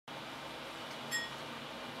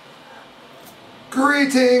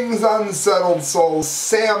Greetings, unsettled souls.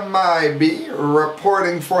 Sam B,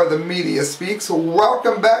 reporting for the Media Speaks.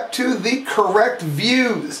 Welcome back to The Correct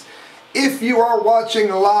Views. If you are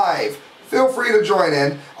watching live, feel free to join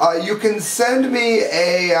in. You can send me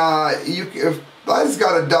a, I just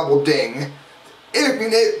got a double ding.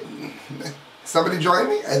 Somebody joined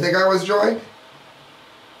me? I think I was joined.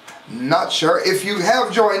 Not sure. If you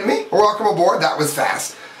have joined me, welcome aboard. That was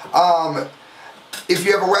fast. If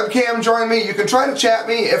you have a webcam, join me. You can try to chat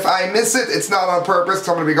me. If I miss it, it's not on purpose because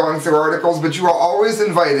I'm going to be going through articles, but you are always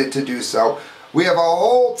invited to do so. We have a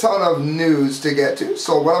whole ton of news to get to,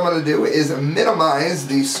 so what I'm going to do is minimize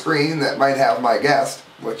the screen that might have my guest,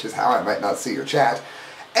 which is how I might not see your chat,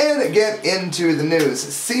 and get into the news.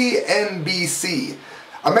 CNBC.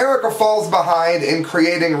 America falls behind in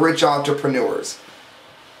creating rich entrepreneurs.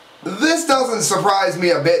 This doesn't surprise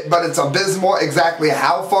me a bit, but it's abysmal exactly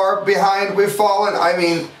how far behind we've fallen. I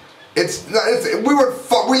mean,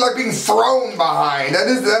 we like being thrown behind.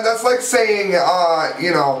 That's like saying,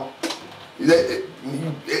 you know,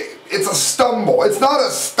 it's a stumble. It's not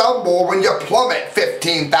a stumble when you plummet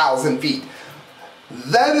 15,000 feet.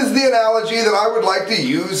 That is the analogy that I would like to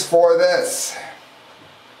use for this.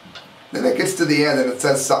 Then it gets to the end and it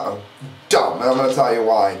says something dumb, and I'm going to tell you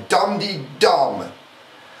why. Dum-de-dum.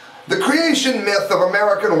 The creation myth of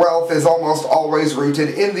American wealth is almost always rooted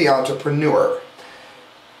in the entrepreneur.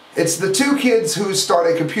 It's the two kids who start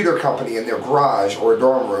a computer company in their garage or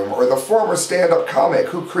dorm room, or the former stand-up comic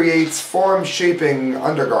who creates form-shaping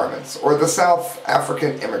undergarments, or the South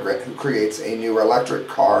African immigrant who creates a new electric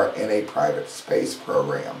car in a private space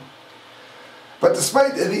program. But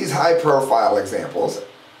despite these high-profile examples,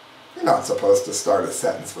 you're not supposed to start a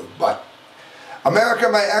sentence with "but." America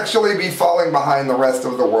may actually be falling behind the rest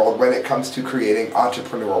of the world when it comes to creating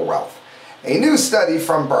entrepreneurial wealth. A new study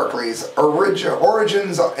from Berkeley's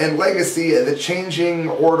Origins and Legacy of the Changing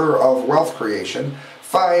Order of Wealth Creation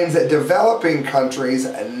finds that developing countries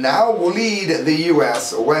now lead the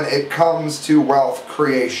U.S. when it comes to wealth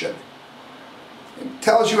creation. It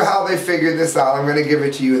tells you how they figured this out. I'm going to give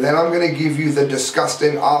it to you. Then I'm going to give you the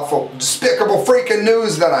disgusting, awful, despicable freaking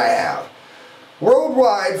news that I have.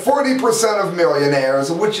 Worldwide, 40% of millionaires,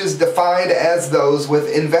 which is defined as those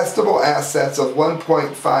with investable assets of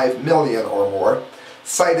 1.5 million or more,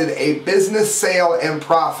 cited a business sale and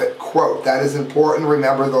profit, quote, that is important,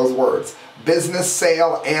 remember those words, business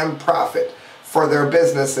sale and profit, for their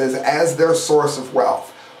businesses as their source of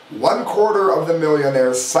wealth. 1/4 of the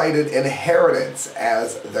millionaires cited inheritance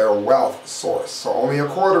as their wealth source, so only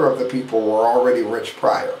 1/4 of the people were already rich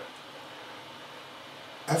prior.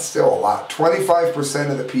 That's still a lot. 25%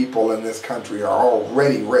 of the people in this country are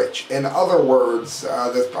already rich. In other words,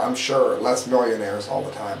 I'm sure less millionaires all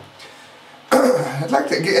the time. I'd like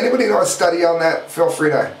to get anybody know a study on that? Feel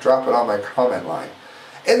free to drop it on my comment line.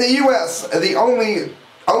 In the U.S., only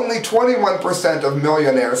 21% of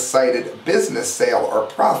millionaires cited business sale or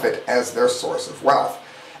profit as their source of wealth.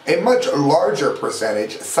 A much larger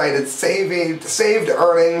percentage cited saved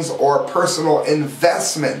earnings or personal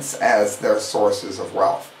investments as their sources of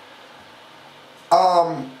wealth.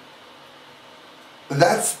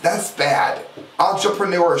 That's bad.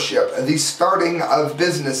 Entrepreneurship, the starting of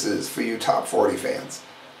businesses for you Top 40 fans,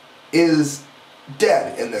 is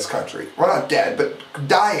dead in this country. Well, not dead, but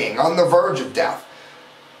dying, on the verge of death.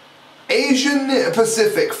 Asian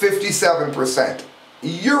Pacific, 57%.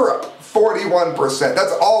 Europe, 41%.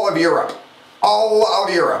 That's all of Europe. All of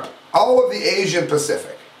Europe. All of the Asian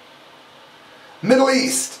Pacific. Middle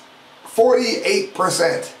East,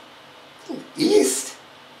 48%. East?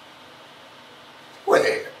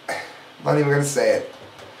 Wait, I'm not even going to say it.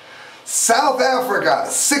 South Africa,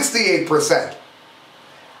 68%.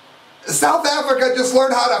 South Africa just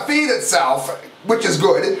learned how to feed itself, which is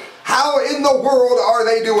good. How in the world are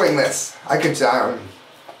they doing this? I can tell.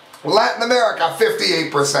 Latin America,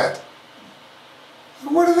 58%.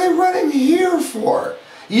 What are they running here for?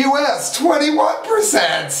 U.S.,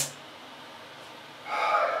 21%.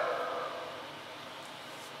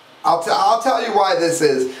 I'll tell you why this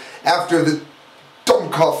is after the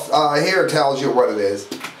dummkopf here tells you what it is.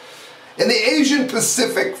 In the Asian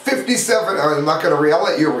Pacific, 57, I'm not going to read, I'll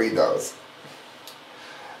let you read those.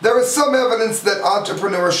 There is some evidence that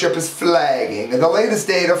entrepreneurship is flagging. The latest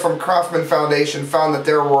data from Kauffman Foundation found that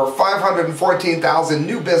there were 514,000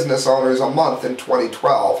 new business owners a month in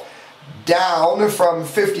 2012, down from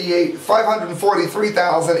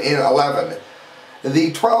 543,000 in 11.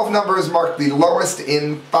 The 12 numbers mark the lowest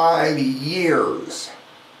in 5 years.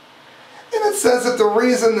 And it says that the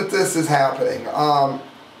reason that this is happening,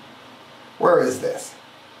 where is this?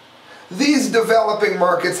 these developing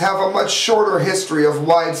markets have a much shorter history of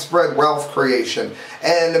widespread wealth creation,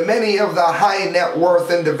 and many of the high net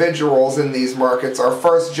worth individuals in these markets are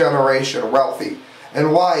first generation wealthy.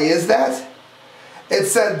 And why is that? It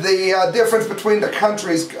said the difference between the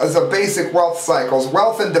countries as a basic wealth cycles.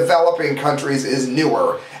 Wealth in developing countries is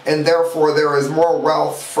newer, and therefore there is more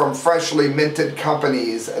wealth from freshly minted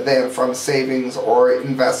companies than from savings or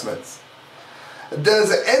investments.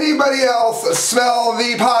 Does anybody else smell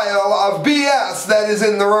the pile of BS that is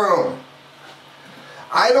in the room?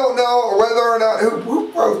 I don't know whether or not,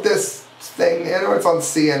 who wrote this thing? I know it's on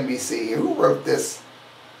CNBC. Who wrote this?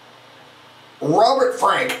 Robert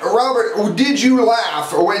Frank. Robert, did you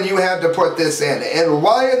laugh when you had to put this in? And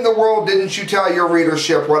why in the world didn't you tell your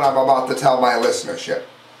readership what I'm about to tell my listenership?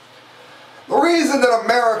 The reason that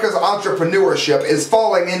America's entrepreneurship is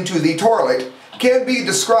falling into the toilet can be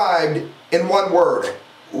described in one word: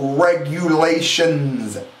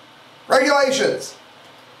 regulations. Regulations.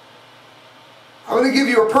 I'm going to give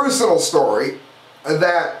you a personal story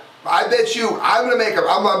that I bet you, I'm going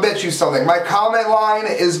to bet you something. My comment line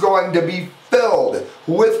is going to be filled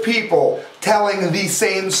with people telling the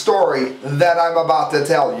same story that I'm about to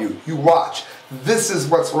tell you. You watch. This is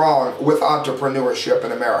what's wrong with entrepreneurship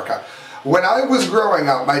in America. When I was growing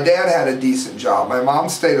up, my dad had a decent job. My mom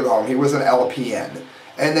stayed at home. He was an LPN.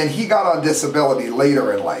 And then he got on disability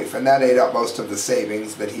later in life, and that ate up most of the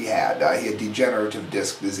savings that he had. He had degenerative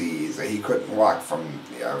disc disease. He couldn't walk from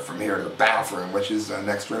here to the bathroom, which is the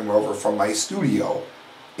next room over from my studio,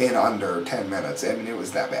 in under 10 minutes. I mean, it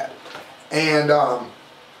was that bad. And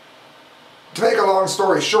to make a long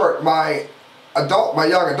story short, my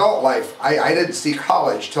young adult life, I didn't see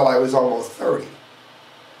college till I was almost 30.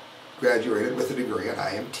 Graduated with a degree in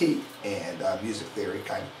IMT and music theory,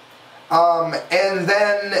 kind of. And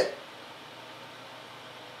then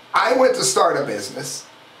I went to start a business.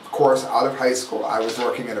 Of course, out of high school, I was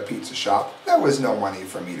working at a pizza shop. There was no money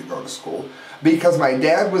for me to go to school because my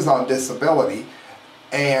dad was on disability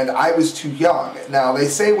and I was too young. Now, they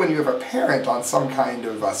say when you have a parent on some kind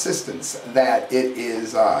of assistance that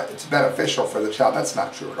it's beneficial for the child. That's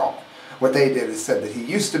not true at all. What they did is said that he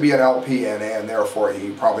used to be an LPN and therefore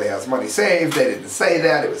he probably has money saved. They didn't say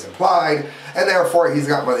that, it was implied, and therefore he's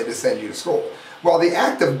got money to send you to school. Well, the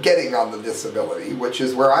act of getting on the disability, which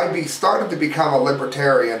is where I started to become a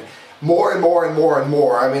libertarian more and more and more and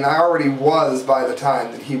more. I mean, I already was by the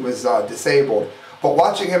time that he was disabled, but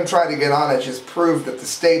watching him try to get on it just proved that the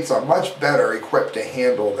states are much better equipped to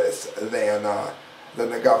handle this than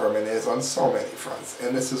the government is on so many fronts.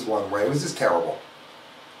 And this is one way. It was just terrible.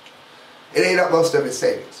 It ate up most of his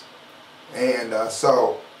savings. And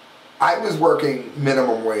so I was working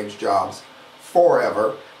minimum wage jobs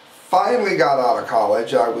forever. Finally got out of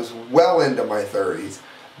college. I was well into my 30s.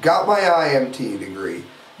 Got my IMT degree.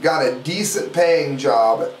 Got a decent paying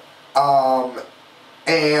job.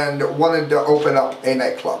 And wanted to open up a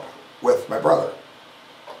nightclub with my brother.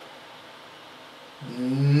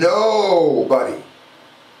 Nobody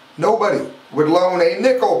would loan a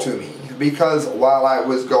nickel to me. Because while I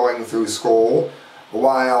was going through school,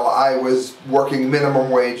 while I was working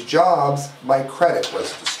minimum wage jobs, my credit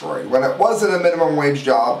was destroyed. When it wasn't a minimum wage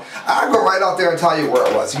job, I'll go right out there and tell you where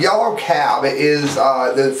it was. Yellow Cab is,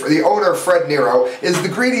 the owner, Fred Nero, is the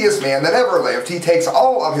greediest man that ever lived. He takes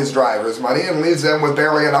all of his drivers' money and leaves them with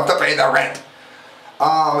barely enough to pay their rent.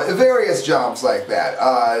 Various jobs like that.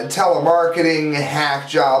 Telemarketing, hack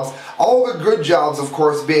jobs. All the good jobs, of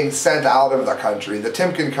course, being sent out of the country. The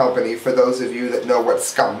Timken Company, for those of you that know what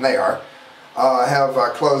scum they are, have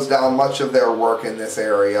closed down much of their work in this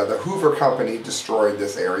area. The Hoover Company destroyed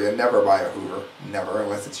this area. Never buy a Hoover. Never,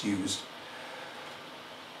 unless it's used.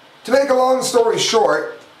 To make a long story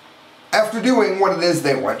short, after doing what it is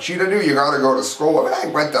they want you to do, you gotta go to school. I mean, I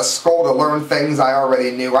went to school to learn things I already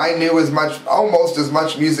knew. I knew almost as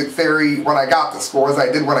much music theory when I got to school as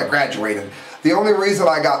I did when I graduated. The only reason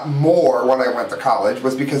I got more when I went to college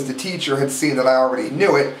was because the teacher had seen that I already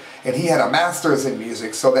knew it, and he had a master's in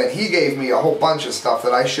music, so then he gave me a whole bunch of stuff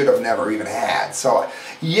that I should have never even had. So,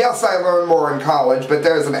 yes, I learned more in college, but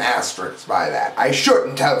there's an asterisk by that. I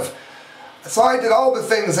shouldn't have. So I did all the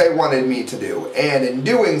things they wanted me to do, and in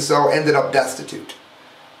doing so, ended up destitute.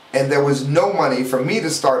 And there was no money for me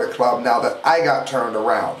to start a club now that I got turned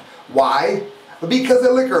around. Why? Because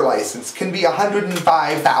a liquor license can be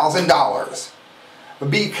 $105,000.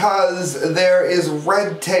 Because there is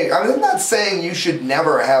red tape. I mean, I'm not saying you should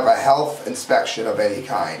never have a health inspection of any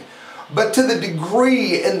kind. But to the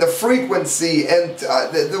degree and the frequency and,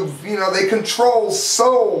 they control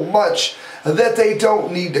so much that they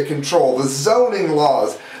don't need to control. The zoning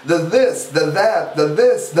laws, the this, the that, the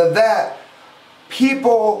this, the that.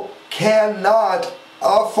 People cannot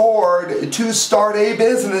afford to start a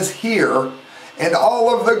business here, and all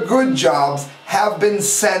of the good jobs have been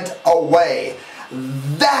sent away.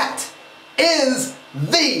 That is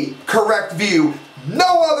the correct view.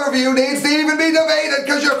 No other view needs to even be debated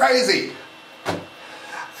because you're crazy.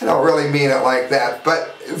 I don't really mean it like that,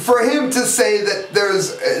 but for him to say that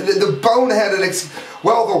there's the boneheaded,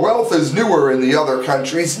 well, the wealth is newer in the other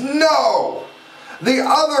countries. No! The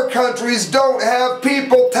other countries don't have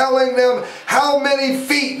people telling them how many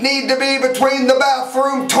feet need to be between the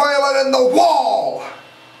bathroom, toilet, and the wall.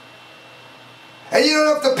 And you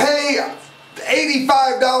don't have to pay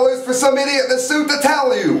 $85 for some idiot in a suit to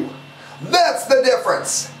tell you. That's the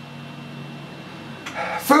difference.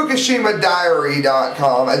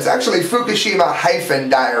 FukushimaDiary.com. It's actually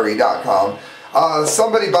Fukushima-diary.com.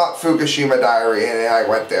 Somebody bought Fukushima Diary and I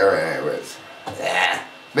went there and it was...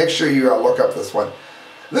 Make sure you look up this one.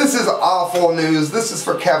 This is awful news. This is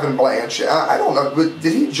for Kevin Blanche. I don't know,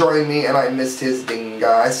 did he join me and I missed his ding?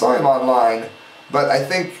 I saw him online, but I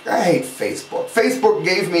hate Facebook. Facebook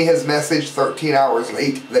gave me his message 13 hours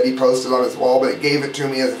late that he posted on his wall, but it gave it to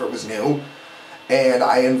me as if it was new. And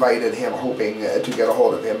I invited him hoping to get a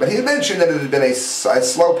hold of him. But he mentioned that it had been a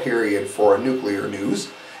slow period for nuclear news.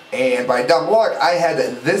 And by dumb luck, I had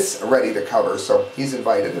this ready to cover. So he's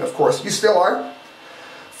invited. And of course, you still are.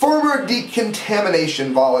 Former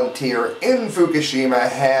decontamination volunteer in Fukushima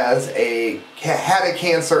had a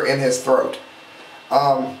cancer in his throat.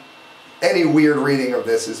 Any weird reading of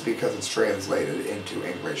this is because it's translated into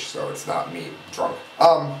English, so it's not me drunk.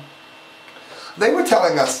 They were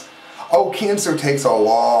telling us, oh, cancer takes a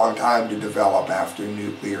long time to develop after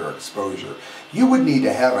nuclear exposure. You would need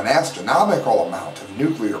to have an astronomical amount of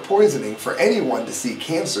nuclear poisoning for anyone to see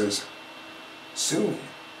cancers soon.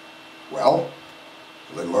 Well,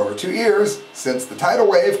 a little over 2 years since the tidal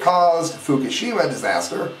wave caused Fukushima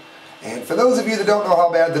disaster, and for those of you that don't know how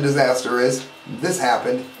bad the disaster is, this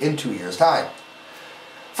happened in 2 years' time.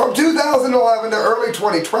 From 2011 to early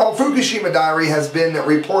 2012, Fukushima Diary has been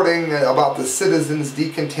reporting about the Citizens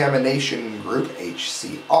Decontamination Group,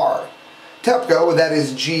 HCR. TEPCO, that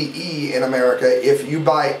is GE in America, if you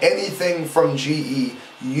buy anything from GE,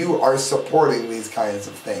 you are supporting these kinds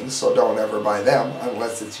of things, so don't ever buy them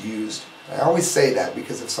unless it's used. I always say that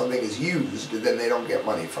because if something is used, then they don't get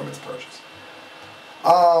money from its purchase.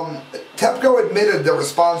 TEPCO admitted the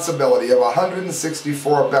responsibility of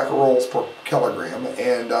 164 becquerels per kilogram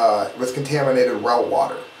and with contaminated well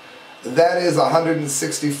water. That is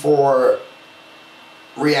 164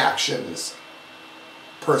 reactions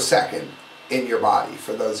per second in your body,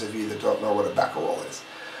 for those of you that don't know what a becquerel is.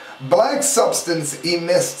 Black substance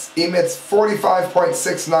emits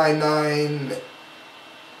 45.699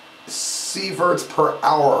 sieverts per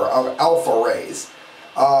hour of alpha rays.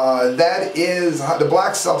 That is the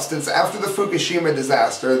black substance. After the Fukushima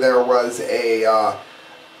disaster, there was a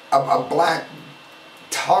black,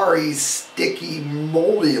 tarry, sticky,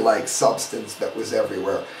 moldy-like substance that was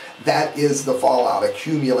everywhere. That is the fallout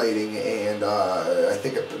accumulating, and I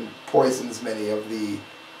think it poisons many of the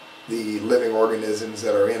living organisms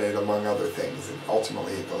that are in it, among other things, and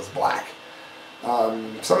ultimately it goes black.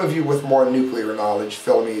 Some of you with more nuclear knowledge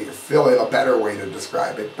fill in a better way to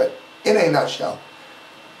describe it, but in a nutshell.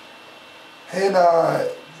 And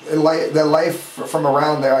the life from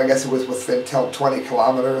around there, I guess it was within 20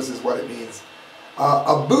 kilometers is what it means.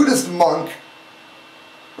 A Buddhist monk,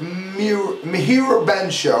 Mihira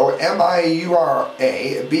Bensho,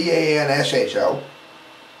 M-I-U-R-A-B-A-N-S-H-O,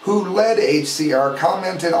 who led HCR,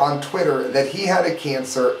 commented on Twitter that he had a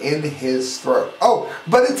cancer in his throat. Oh,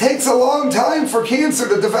 but it takes a long time for cancer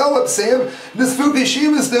to develop, Sam. This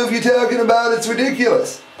Fukushima stuff you're talking about, it's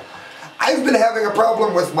ridiculous. I've been having a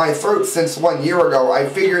problem with my throat since 1 year ago. I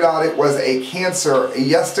figured out it was a cancer.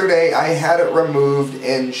 Yesterday I had it removed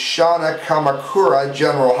in Shana Kamakura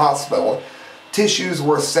General Hospital. Tissues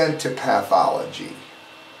were sent to pathology.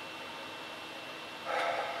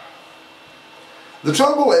 The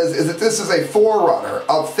trouble is that this is a forerunner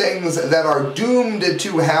of things that are doomed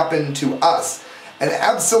to happen to us. And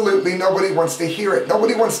absolutely nobody wants to hear it.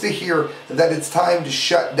 Nobody wants to hear that it's time to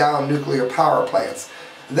shut down nuclear power plants.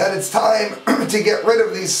 That it's time to get rid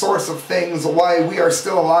of these sorts of things while we are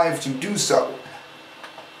still alive to do so.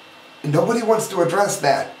 Nobody wants to address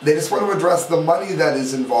that. They just want to address the money that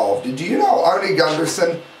is involved. Do you know Arnie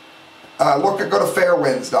Gunderson? Go to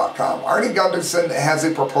fairwinds.com. Arnie Gunderson has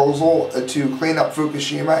a proposal to clean up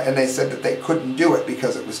Fukushima, and they said that they couldn't do it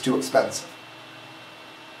because it was too expensive.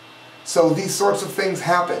 So these sorts of things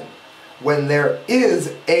happen when there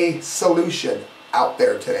is a solution out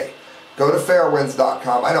there today. Go to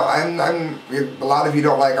fairwinds.com. I know a lot of you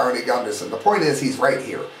don't like Arnie Gunderson. The point is he's right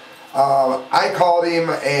here. I called him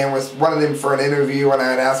and was wanted him for an interview, and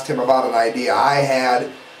I had asked him about an idea I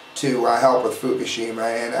had to help with Fukushima,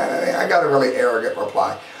 and I got a really arrogant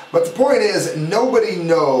reply. But the point is, nobody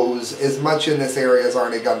knows as much in this area as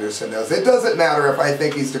Arnie Gunderson knows. It doesn't matter if I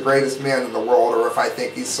think he's the greatest man in the world or if I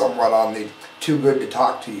think he's somewhat on the too good to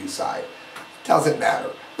talk to you side. It doesn't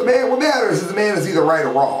matter. What matters is the man is either right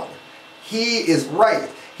or wrong. He is right.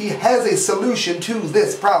 He has a solution to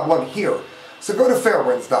this problem here. So go to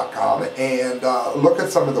fairwinds.com and look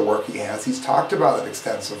at some of the work he has. He's talked about it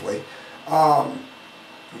extensively.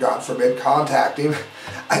 God forbid, contact him.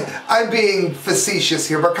 I'm being facetious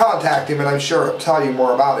here, but contact him and I'm sure he'll tell you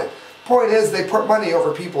more about it. Point is, they put money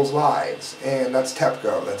over people's lives, and that's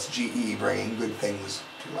TEPCO, that's GE, bringing good things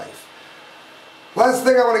to life. Last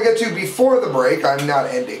thing I want to get to before the break, I'm not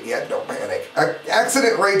ending yet, don't panic.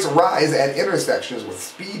 Accident rates rise at intersections with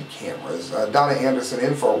speed cameras. Donna Anderson,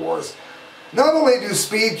 InfoWars. Not only do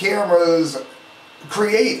speed cameras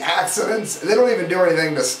create accidents, they don't even do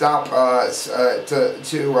anything to stop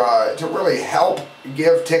to really help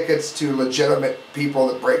give tickets to legitimate people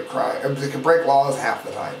that break crime, that can break laws half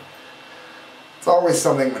the time. It's always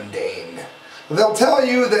something mundane. They'll tell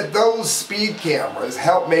you that those speed cameras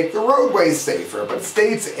help make the roadways safer, but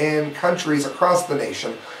states and countries across the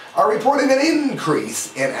nation are reporting an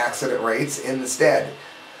increase in accident rates instead.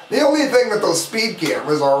 The only thing that those speed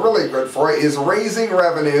cameras are really good for is raising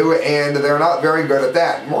revenue, and they're not very good at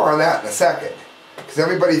that. More on that in a second. Because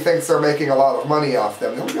everybody thinks they're making a lot of money off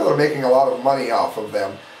them. The only people that are making a lot of money off of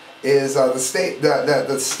them is the state,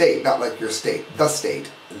 not like your state, the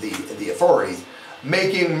state, the authorities,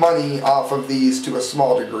 making money off of these to a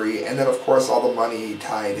small degree, and then of course all the money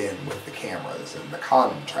tied in with the cameras and the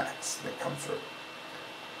contracts that come through.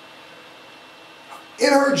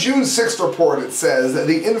 In her June 6th report, it says that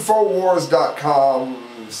the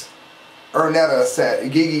Infowars.com's Ernetta said,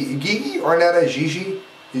 Gigi,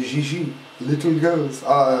 little girls,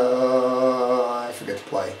 I forget to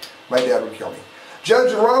play. My dad would kill me.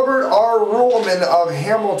 Judge Robert R. Ruhlman of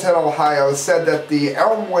Hamilton, Ohio, said that the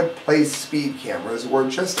Elmwood Place speed cameras were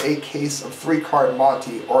just a case of three-card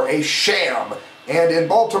Monte, or a sham. And in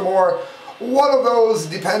Baltimore, one of those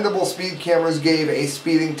dependable speed cameras gave a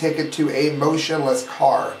speeding ticket to a motionless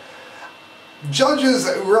car. Judges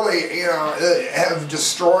really, have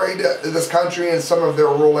destroyed this country in some of their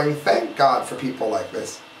ruling. Thank God for people like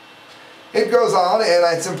this. It goes on, and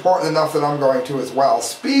it's important enough that I'm going to as well.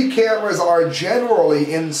 Speed cameras are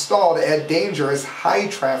generally installed at dangerous,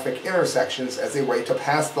 high-traffic intersections as a way to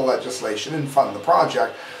pass the legislation and fund the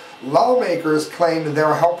project. Lawmakers claim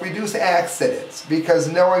they'll help reduce accidents because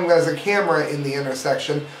knowing there's a camera in the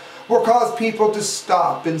intersection will cause people to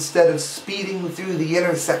stop instead of speeding through the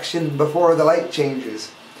intersection before the light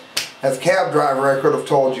changes. As a cab driver, I could have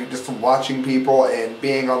told you just from watching people and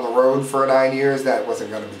being on the road for 9 years that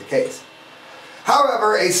wasn't going to be the case.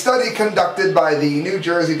 However, a study conducted by the New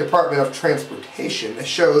Jersey Department of Transportation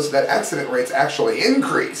shows that accident rates actually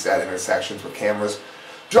increase at intersections with cameras.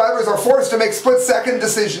 Drivers are forced to make split-second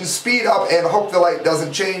decisions, speed up, and hope the light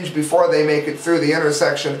doesn't change before they make it through the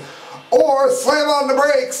intersection, or slam on the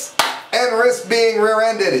brakes and risk being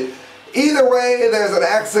rear-ended. Either way, there's an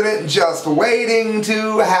accident just waiting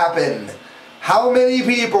to happen. How many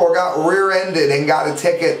people got rear-ended and got a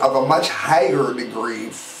ticket of a much higher degree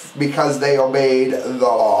because they obeyed the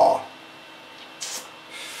law?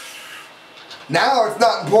 Now it's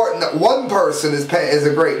not important that one person is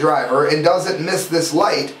a great driver and doesn't miss this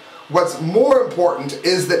light. What's more important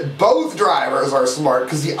is that both drivers are smart,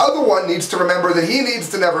 because the other one needs to remember that he needs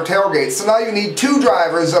to never tailgate. So now you need two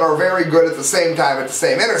drivers that are very good at the same time at the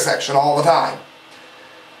same intersection all the time.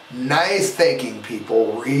 Nice thinking,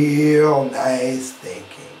 people. Real nice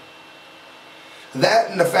thinking. That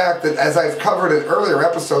and the fact that, as I've covered in earlier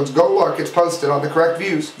episodes, go look, it's posted on The Correct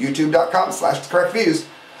Views, youtube.com/thecorrectviews,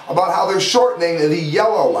 about how they're shortening the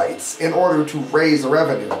yellow lights in order to raise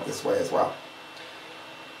revenue this way as well.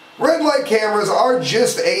 Red light cameras are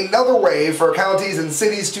just another way for counties and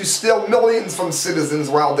cities to steal millions from citizens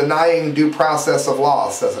while denying due process of law,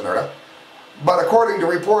 says Anerta. But according to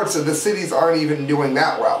reports, the cities aren't even doing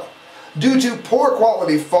that well. Due to poor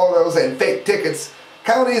quality photos and fake tickets,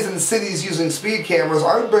 counties and cities using speed cameras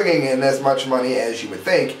aren't bringing in as much money as you would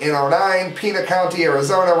think. In 2009, Pena County,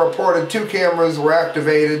 Arizona reported 2 cameras were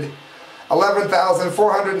activated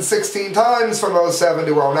 11,416 times from 2007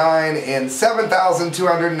 to 2009 and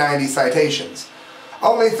 7,290 citations.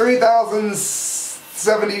 Only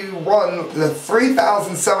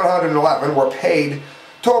 3,711 were paid,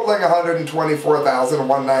 totaling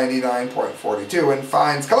 $124,199.42 in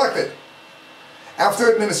fines collected.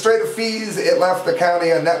 After administrative fees, it left the county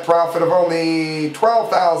a net profit of only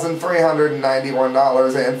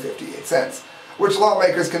 $12,391.58, which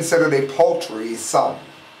lawmakers considered a paltry sum.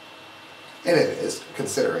 And it is,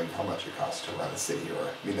 considering how much it costs to run a city or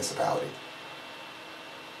a municipality.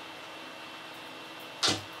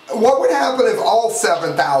 What would happen if all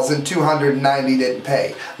 7,290 didn't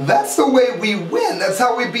pay? That's the way we win. That's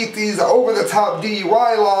how we beat these over-the-top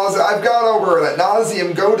DUI laws. I've gone over it ad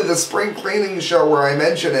nauseum. Go to the spring cleaning show where I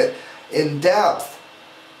mention it in depth.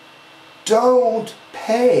 Don't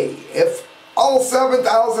pay. If all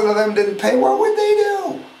 7,000 of them didn't pay, what would they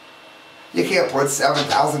do? You can't put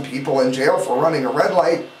 7,000 people in jail for running a red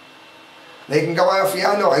light. They can go after,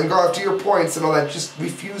 yeah, I know, and go after your points and all that. Just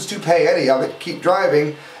refuse to pay any of it. Keep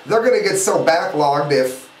driving. They're going to get so backlogged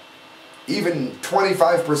if even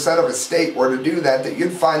 25% of a state were to do that, that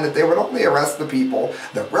you'd find that they would only arrest the people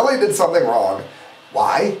that really did something wrong.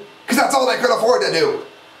 Why? Because that's all they could afford to do.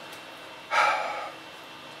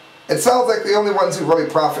 It sounds like the only ones who really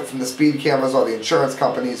profit from the speed cameras are the insurance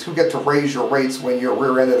companies, who get to raise your rates when you're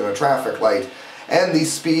rear-ended in a traffic light, and the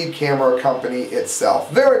speed camera company itself.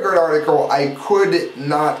 Very good article. I could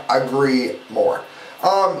not agree more.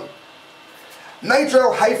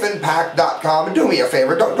 Nitro-pack.com. Do me a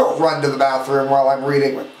favor. Don't run to the bathroom while I'm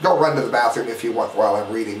reading. Go run to the bathroom if you want while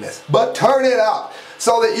I'm reading this. But turn it up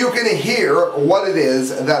so that you can hear what it is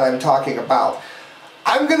that I'm talking about.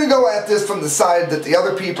 I'm going to go at this from the side that the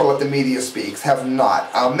other people at the Media Speaks have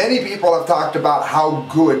not. Many people have talked about how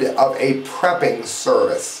good of a prepping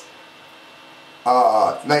service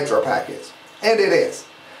NitroPack is. And it is.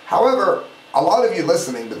 However, a lot of you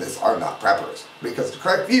listening to this are not preppers, because the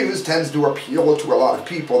correct views tends to appeal to a lot of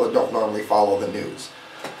people that don't normally follow the news.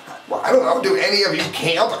 Well, I don't know, do any of you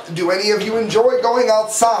camp? Do any of you enjoy going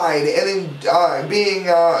outside and being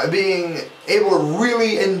able to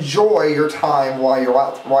really enjoy your time while you're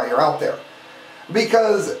out there?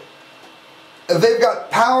 Because they've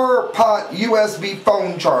got power pot USB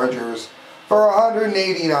phone chargers for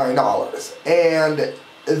 $189, and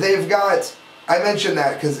they've got, I mentioned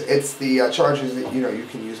that because it's the chargers that you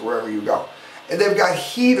can use wherever you go. And they've got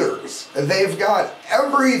heaters. They've got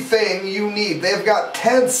everything you need. They've got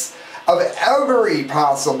tents of every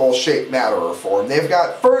possible shape, matter, or form. They've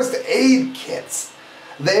got first aid kits.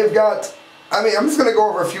 They've got, I'm just going to go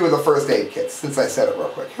over a few of the first aid kits since I said it real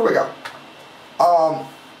quick. Here we go.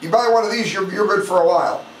 You buy one of these, you're good for a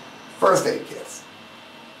while. First aid kits.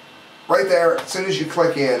 Right there, as soon as you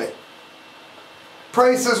click in,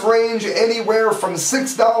 prices range anywhere from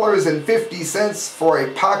 $6.50 for a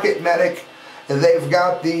pocket medic. They've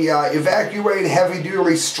got the Evacuate Heavy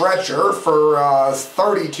Duty Stretcher for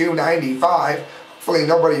 $32.95. Hopefully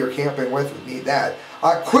nobody you're camping with would need that.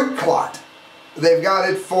 Quick Clot. They've got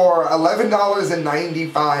it for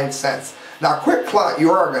 $11.95. Now Quick Clot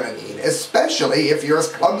you are going to need, especially if you're as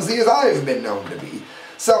clumsy as I've been known to be.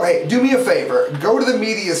 So hey, do me a favor. Go to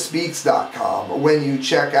themediaspeaks.com when you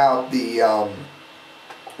check out the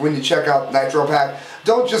NitroPack.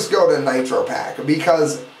 Don't just go to NitroPack,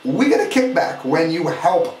 because we get a kickback when you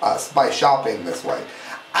help us by shopping this way.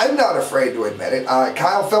 I'm not afraid to admit it.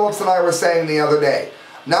 Kyle Phillips and I were saying the other day,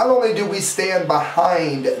 not only do we stand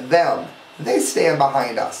behind them, they stand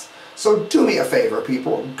behind us. So do me a favor,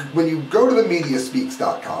 people. When you go to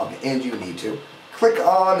themediaspeaks.com, and you need to, click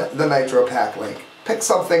on the NitroPack link. Pick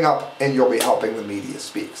something up, and you'll be helping the Media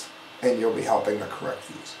Speaks. And you'll be helping the correct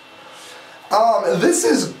views. This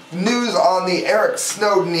is news on the Eric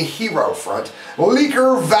Snowden hero front.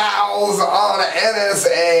 Leaker vows on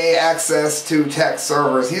NSA access to tech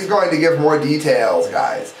servers. He's going to give more details,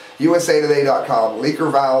 guys. USAtoday.com.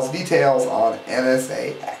 Leaker vows details on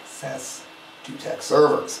NSA access to tech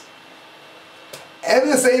servers.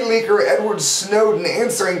 NSA leaker Edward Snowden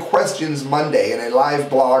answering questions Monday in a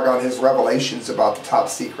live blog on his revelations about the top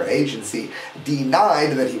secret agency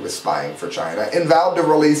denied that he was spying for China and vowed to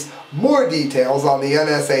release more details on the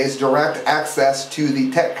NSA's direct access to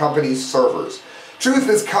the tech company's servers. Truth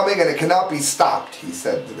is coming and it cannot be stopped, he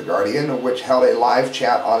said to The Guardian, which held a live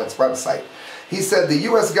chat on its website. He said the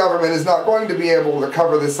U.S. government is not going to be able to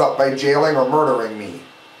cover this up by jailing or murdering me.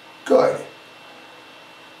 Good.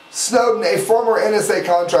 Snowden, a former NSA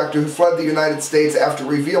contractor who fled the United States after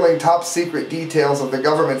revealing top-secret details of the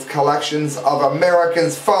government's collections of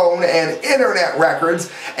Americans' phone and internet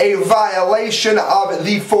records, a violation of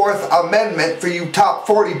the Fourth Amendment for you top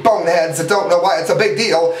 40 boneheads that don't know why it's a big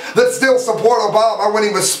deal, that still support Obama when he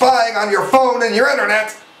was spying on your phone and your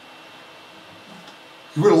internet.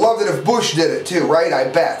 You would have loved it if Bush did it too, right? I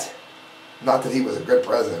bet. Not that he was a good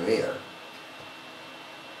president either.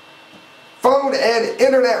 phone and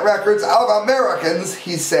internet records of Americans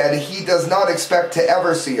he said he does not expect to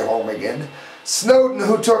ever see home again. Snowden,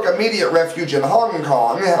 who took immediate refuge in Hong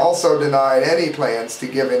Kong, also denied any plans to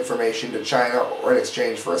give information to China or in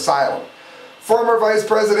exchange for asylum. Former Vice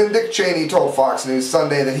President Dick Cheney told Fox News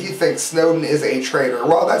Sunday that he thinks Snowden is a traitor.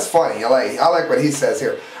 Well, that's funny. I like what he says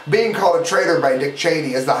here. Being called a traitor by Dick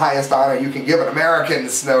Cheney is the highest honor you can give an American,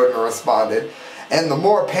 Snowden responded. And the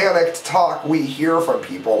more panicked talk we hear from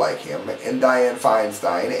people like him and Dianne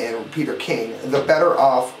Feinstein and Peter King, the better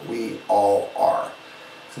off we all are.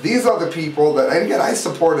 These are the people that, and again, I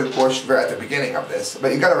supported Bush at the beginning of this,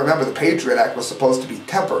 but you got to remember the Patriot Act was supposed to be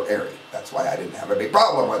temporary. That's why I didn't have a big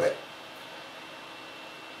problem with it.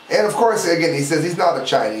 And of course, again, he says he's not a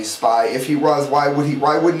Chinese spy. If he was, why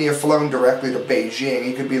wouldn't he have flown directly to Beijing?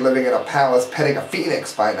 He could be living in a palace petting a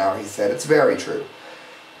phoenix by now, he said. It's very true.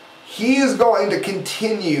 He is going to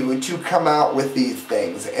continue to come out with these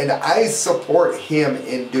things, and I support him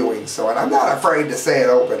in doing so, and I'm not afraid to say it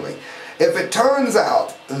openly. If it turns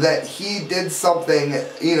out that he did something,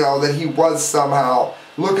 that he was somehow,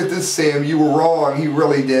 look at this, Sam, you were wrong, he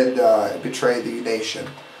really did betray the nation.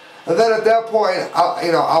 And then at that point,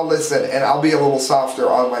 I'll listen, and I'll be a little softer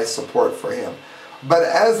on my support for him. But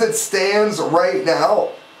as it stands right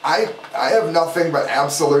now, I have nothing but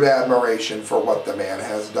absolute admiration for what the man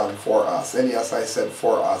has done for us. And yes, I said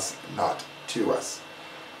for us, not to us.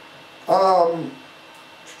 I'm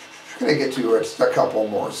going to get to a couple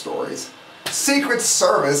more stories. Secret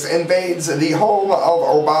Service invades the home of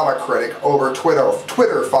Obama critic over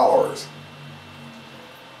Twitter followers.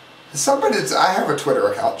 I have a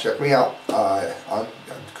Twitter account. Check me out on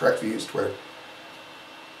Correct Views Twitter.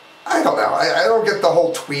 I don't know. I don't get the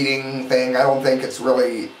whole tweeting thing. I don't think it's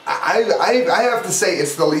really... I have to say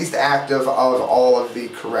it's the least active of all of the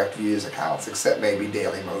Correct Views accounts, except maybe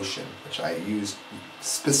Daily Motion, which I used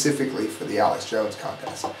specifically for the Alex Jones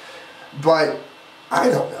contest. But I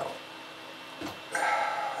don't know.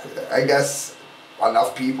 I guess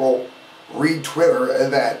enough people read Twitter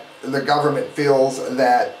that the government feels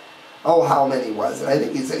that... Oh, how many was it? I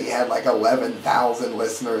think he said he had like 11,000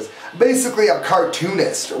 listeners. Basically, a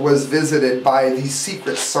cartoonist was visited by the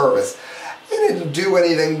Secret Service. They didn't do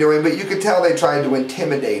anything to him, but you could tell they tried to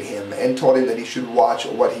intimidate him and told him that he should watch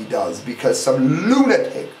what he does because some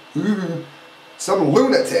lunatic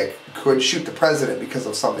could shoot the president because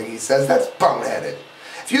of something he says. That's boneheaded.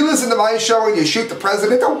 If you listen to my show and you shoot the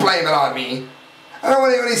president, don't blame it on me. I don't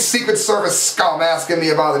want any Secret Service scum asking me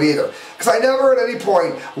about it either. Because I never at any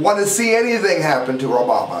point want to see anything happen to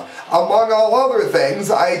Obama. Among all other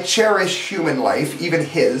things, I cherish human life, even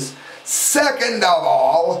his. Second of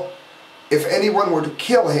all, if anyone were to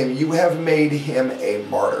kill him, you have made him a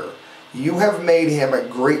martyr. You have made him a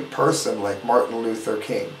great person like Martin Luther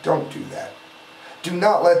King. Don't do that. Do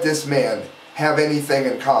not let this man have anything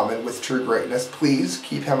in common with true greatness. Please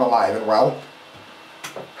keep him alive and well.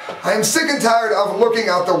 I am sick and tired of looking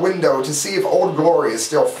out the window to see if Old Glory is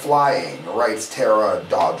still flying, writes Tara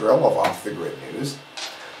Dodrill of Off the Grid News,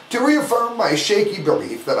 to reaffirm my shaky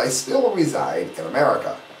belief that I still reside in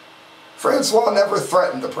America. Francois never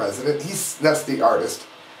threatened the president. That's the artist.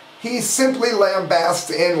 He simply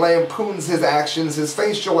lambasts and lampoons his actions, his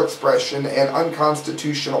facial expression, and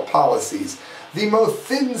unconstitutional policies. The most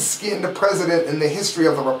thin-skinned president in the history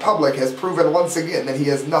of the Republic has proven once again that he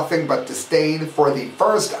has nothing but disdain for the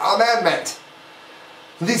First Amendment.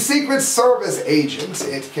 The Secret Service agent,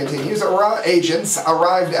 it continues, agents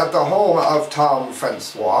arrived at the home of Tom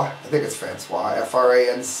Francois, I think it's Francois,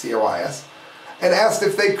 F-R-A-N-C-O-I-S, and asked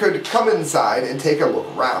if they could come inside and take a look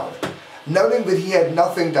around. Noting that he had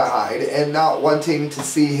nothing to hide and not wanting to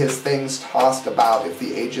see his things tossed about if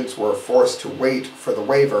the agents were forced to wait for the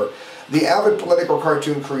waiver, the avid political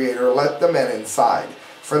cartoon creator let the men inside.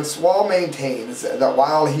 Francois maintains that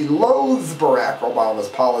while he loathes Barack Obama's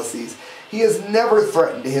policies, he has never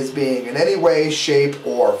threatened his being in any way, shape,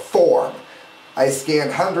 or form. I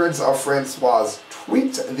scanned hundreds of Francois'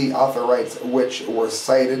 tweets, the author writes, which were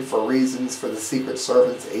cited for reasons for the Secret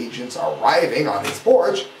Service agents arriving on his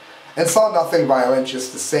porch, and saw nothing violent,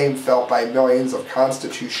 just the same felt by millions of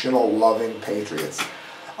constitutional-loving patriots.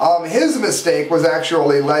 His mistake was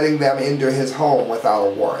actually letting them into his home without a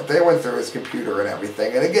warrant. They went through his computer and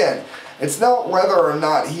everything. And again, it's not whether or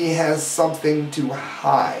not he has something to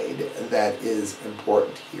hide that is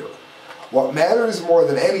important here. What matters more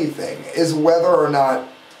than anything is whether or not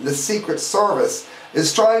the Secret Service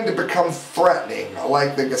is trying to become threatening,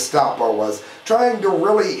 like the Gestapo was, trying to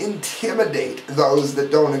really intimidate those that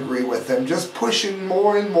don't agree with them, just pushing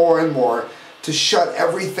more and more and more to shut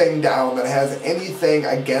everything down that has anything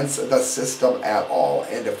against the system at all.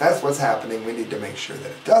 And if that's what's happening, we need to make sure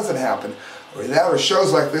that it doesn't happen, or that or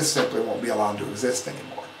shows like this simply won't be allowed to exist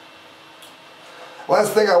anymore.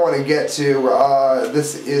 Last thing I want to get to,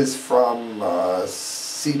 this is from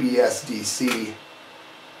CBS DC.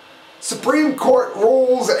 Supreme Court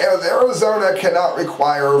rules as Arizona cannot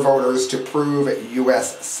require voters to prove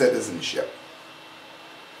U.S. citizenship.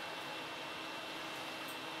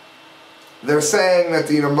 They're saying that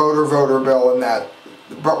the motor voter bill and that,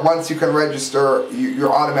 but once you can register,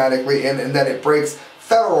 you're automatically in, and then it breaks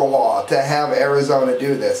federal law to have Arizona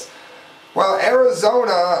do this. Well,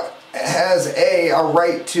 Arizona has a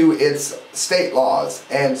right to its state laws,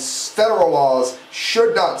 and federal laws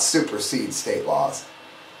should not supersede state laws.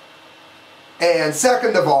 And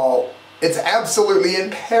second of all, it's absolutely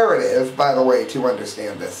imperative, by the way, to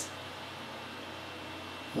understand this.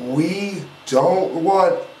 We don't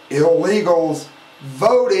want illegals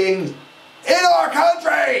voting in our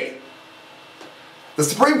country! The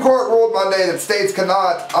Supreme Court ruled Monday that states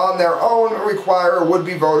cannot, on their own, require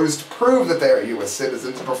would-be voters to prove that they are U.S.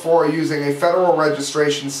 citizens before using a federal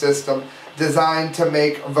registration system designed to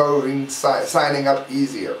make voting signing up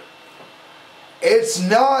easier. It's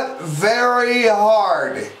not very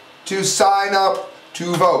hard to sign up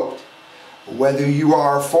to vote. Whether you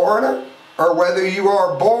are a foreigner or whether you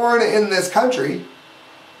are born in this country,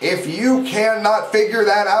 if you cannot figure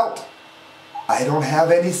that out, I don't have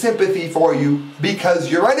any sympathy for you because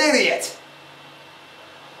you're an idiot.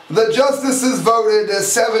 The justices voted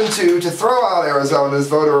 7-2 to throw out Arizona's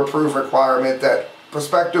voter-approved requirement that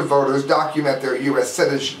prospective voters document their U.S.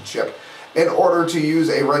 citizenship in order to use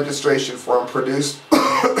a registration form produced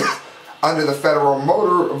under the federal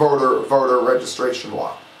motor voter registration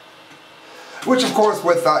law. Which, of course,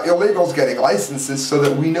 with illegals getting licenses so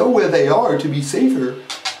that we know where they are to be safer,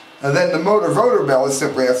 and then the motor voter bill is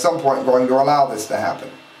simply at some point going to allow this to happen.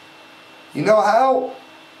 You know how?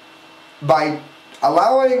 By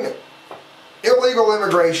allowing illegal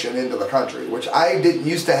immigration into the country, which I didn't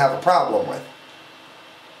used to have a problem with.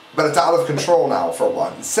 But it's out of control now, for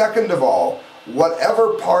one. Second of all,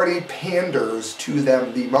 whatever party panders to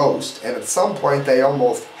them the most, and at some point they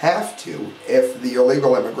almost have to if the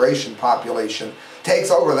illegal immigration population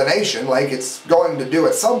takes over the nation, like it's going to do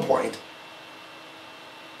at some point,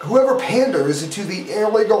 whoever panders to the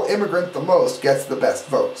illegal immigrant the most gets the best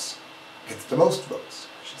votes. Gets the most votes,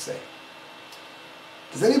 I should say.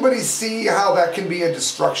 Does anybody see how that can be a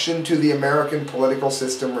destruction to the American political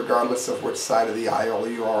system regardless of which side of the aisle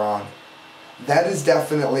you are on? That is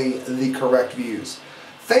definitely the correct views.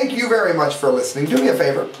 Thank you very much for listening. Do me a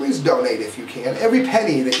favor, please donate if you can. Every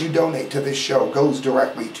penny that you donate to this show goes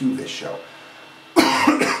directly to this show.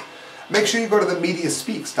 Make sure you go to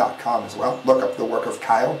themediaspeaks.com as well. Look up the work of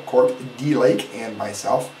Kyle, Court, D. Lake, and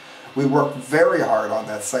myself. We work very hard on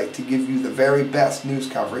that site to give you the very best news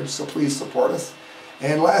coverage, so please support us.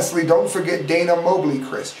 And lastly, don't forget Dana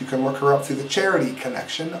Mobley-Christ. You can look her up through the Charity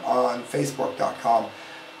Connection on Facebook.com.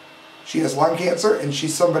 She has lung cancer, and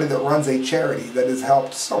she's somebody that runs a charity that has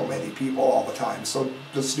helped so many people all the time. So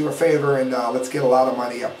just do a favor and let's get a lot of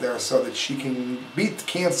money up there so that she can beat the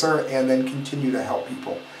cancer and then continue to help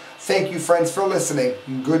people. Thank you, friends, for listening.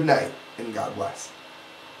 Good night, and God bless.